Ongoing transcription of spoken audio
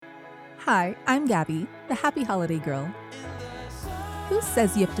Hi, I'm Gabby, the happy holiday girl. Who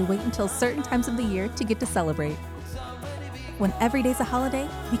says you have to wait until certain times of the year to get to celebrate? When every day's a holiday,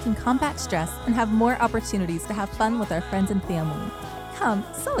 we can combat stress and have more opportunities to have fun with our friends and family. Come,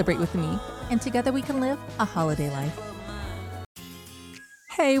 celebrate with me, and together we can live a holiday life.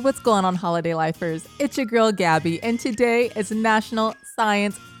 Hey, what's going on, holiday lifers? It's your girl Gabby, and today is National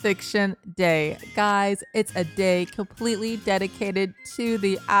Science Fiction Day. Guys, it's a day completely dedicated to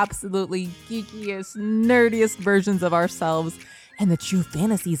the absolutely geekiest, nerdiest versions of ourselves and the true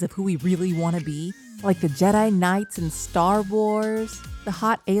fantasies of who we really want to be, like the Jedi Knights in Star Wars, the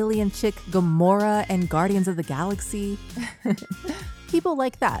hot alien chick Gamora and Guardians of the Galaxy. People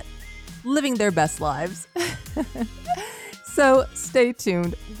like that, living their best lives. So stay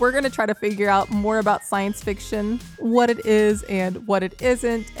tuned. We're going to try to figure out more about science fiction, what it is and what it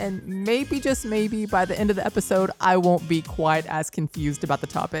isn't, and maybe, just maybe, by the end of the episode, I won't be quite as confused about the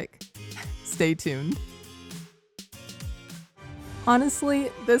topic. Stay tuned. Honestly,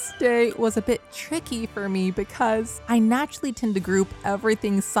 this day was a bit tricky for me because I naturally tend to group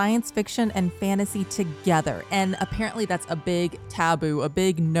everything science fiction and fantasy together, and apparently that's a big taboo, a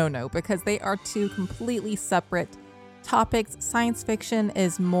big no-no, because they are two completely separate topics. Science fiction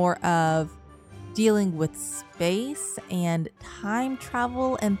is more of dealing with space and time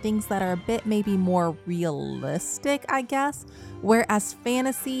travel and things that are a bit maybe more realistic, I guess. Whereas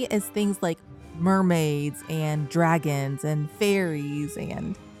fantasy is things like mermaids and dragons and fairies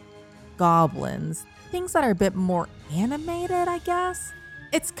and goblins. Things that are a bit more animated, I guess.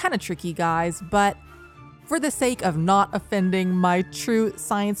 It's kind of tricky, guys, but for the sake of not offending my true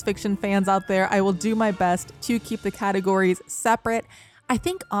science fiction fans out there, I will do my best to keep the categories separate. I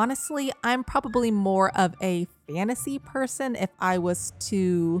think honestly, I'm probably more of a fantasy person if I was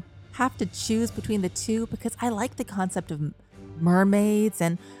to have to choose between the two, because I like the concept of mermaids.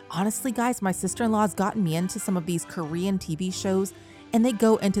 And honestly, guys, my sister-in-law has gotten me into some of these Korean TV shows, and they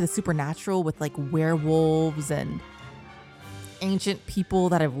go into the supernatural with like werewolves and ancient people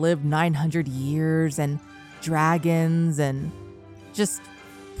that have lived 900 years and dragons and just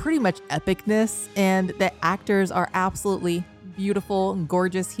pretty much epicness, and the actors are absolutely beautiful and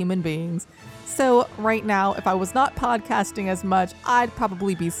gorgeous human beings. So right now, if I was not podcasting as much, I'd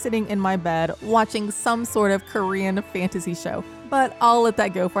probably be sitting in my bed watching some sort of Korean fantasy show. But I'll let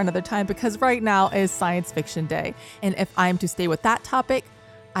that go for another time, because right now is Science Fiction Day. And if I'm to stay with that topic,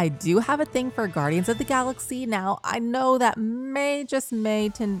 I do have a thing for Guardians of the Galaxy. Now, I know that may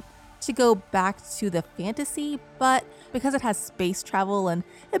tend to go back to the fantasy, but because it has space travel and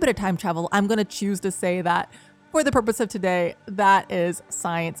a bit of time travel, I'm going to choose to say that for the purpose of today, that is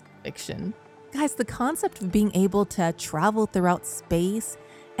science fiction. Guys, the concept of being able to travel throughout space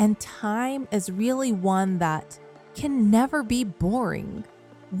and time is really one that can never be boring.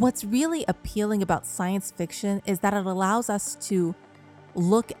 What's really appealing about science fiction is that it allows us to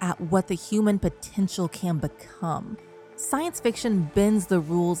look at what the human potential can become. Science fiction bends the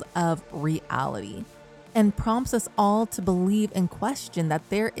rules of reality and prompts us all to believe and question that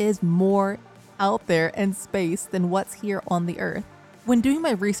there is more out there in space than what's here on the Earth. When doing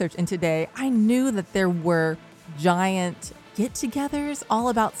my research in today, I knew that there were giant get-togethers all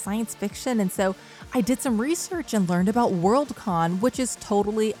about science fiction, and so I did some research and learned about Worldcon, which is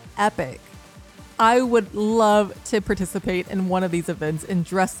totally epic. I would love to participate in one of these events and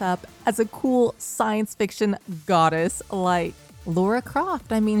dress up as a cool science fiction goddess like Lara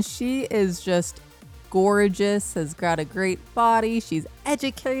Croft. I mean, she is just gorgeous, has got a great body, she's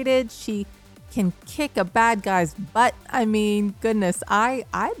educated, she can kick a bad guy's butt. I mean, goodness,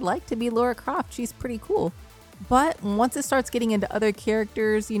 I'd like to be Lara Croft. She's pretty cool. But once it starts getting into other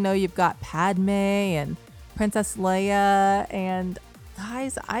characters, you know, you've got Padme and Princess Leia, and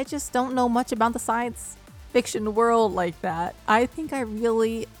guys, I just don't know much about the science fiction world like that. I think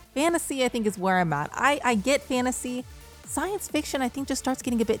fantasy, I think, is where I'm at. I get fantasy. Science fiction, I think, just starts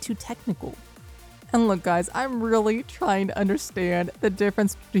getting a bit too technical. And look, guys, I'm really trying to understand the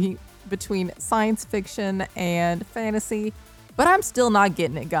difference between science fiction and fantasy, but I'm still not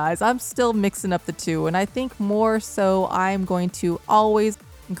getting it, guys. I'm still mixing up the two, and I think more so I'm going to always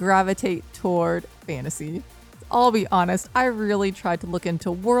gravitate toward fantasy. I'll be honest, I really tried to look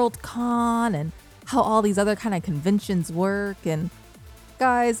into Worldcon and how all these other kind of conventions work, and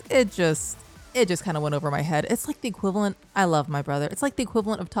guys, it just kind of went over my head. It's like the equivalent, I love my brother. It's like the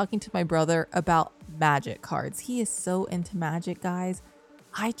equivalent of talking to my brother about magic cards. He is so into magic, guys.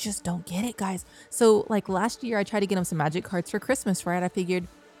 I just don't get it, guys. So like last year, I tried to get him some magic cards for Christmas, right? I figured,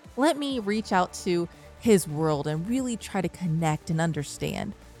 let me reach out to his world and really try to connect and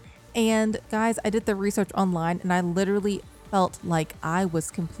understand. And guys, I did the research online and I literally felt like I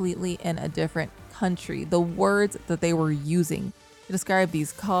was completely in a different country. The words that they were using to describe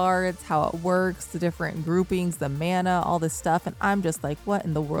these cards, how it works, the different groupings, the mana, all this stuff. And I'm just like, what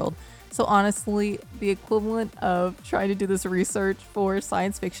in the world? So honestly, the equivalent of trying to do this research for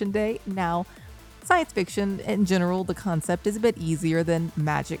Science Fiction Day. Now, science fiction in general, the concept is a bit easier than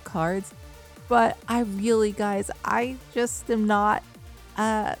magic cards. But I really, guys, I just am not,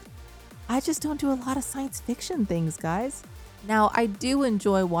 I just don't do a lot of science fiction things, guys. Now, I do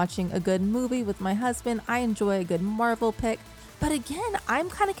enjoy watching a good movie with my husband. I enjoy a good Marvel pick. But again, I'm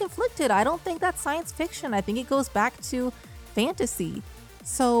kind of conflicted. I don't think that's science fiction. I think it goes back to fantasy.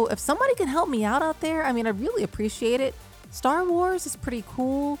 So if somebody can help me out there, I mean, I really appreciate it. Star Wars is pretty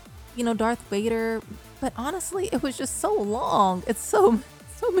cool, Darth Vader. But honestly, it was just so long. It's so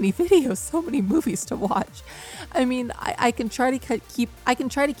many videos, so many movies to watch. I mean, I can try to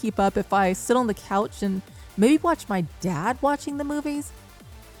keep up if I sit on the couch and maybe watch my dad watching the movies.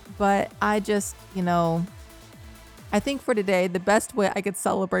 But I just, I think for today, the best way I could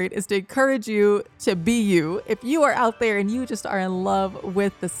celebrate is to encourage you to be you. If you are out there and you just are in love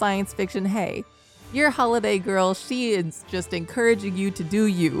with the science fiction, hey, your holiday girl, she is just encouraging you to do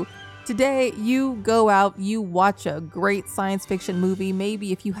you. Today, you go out, you watch a great science fiction movie.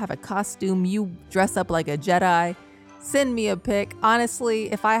 Maybe if you have a costume, you dress up like a Jedi. Send me a pic.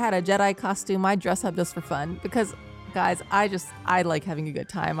 Honestly, if I had a Jedi costume, I'd dress up just for fun because, guys, I like having a good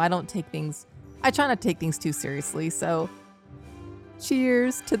time. I try not to take things too seriously. So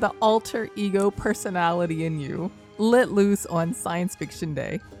cheers to the alter ego personality in you, let loose on Science Fiction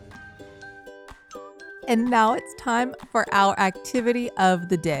Day. And now it's time for our activity of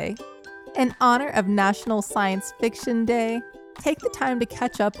the day. In honor of National Science Fiction Day, take the time to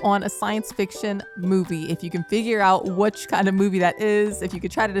catch up on a science fiction movie. If you can figure out which kind of movie that is, if you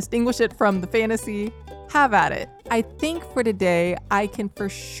could try to distinguish it from the fantasy, have at it. I think for today, I can for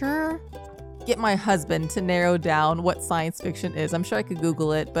sure get my husband to narrow down what science fiction is. I'm sure I could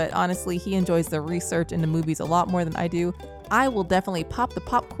Google it, but honestly, he enjoys the research into movies a lot more than I do. I will definitely pop the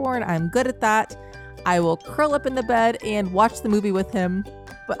popcorn. I'm good at that. I will curl up in the bed and watch the movie with him,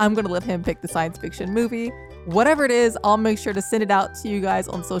 but I'm going to let him pick the science fiction movie. Whatever it is, I'll make sure to send it out to you guys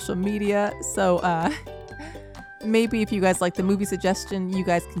on social media. So maybe if you guys like the movie suggestion, you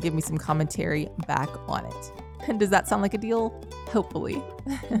guys can give me some commentary back on it. And does that sound like a deal? Hopefully.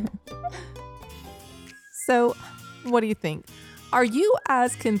 So what do you think? Are you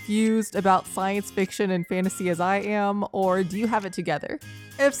as confused about science fiction and fantasy as I am, or do you have it together?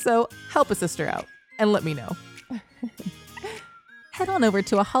 If so, help a sister out and let me know. Head on over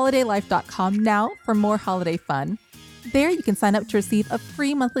to aholidaylife.com now for more holiday fun. There you can sign up to receive a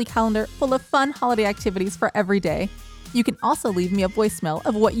free monthly calendar full of fun holiday activities for every day. You can also leave me a voicemail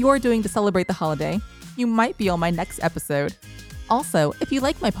of what you're doing to celebrate the holiday. You might be on my next episode. Also, if you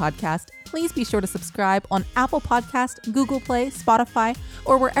like my podcast, please be sure to subscribe on Apple Podcast, Google Play, Spotify,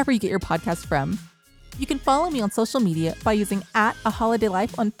 or wherever you get your podcasts from. You can follow me on social media by using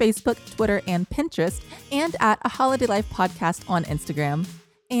 @AHolidayLife on Facebook, Twitter, and Pinterest, and @AHolidayLife Podcast on Instagram.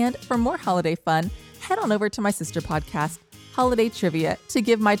 And for more holiday fun, head on over to my sister podcast, Holiday Trivia, to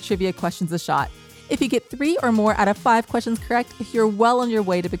give my trivia questions a shot. If you get 3 or more out of 5 questions correct, you're well on your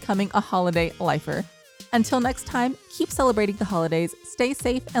way to becoming a holiday lifer. Until next time, keep celebrating the holidays, stay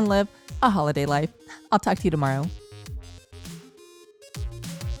safe, and live a holiday life. I'll talk to you tomorrow.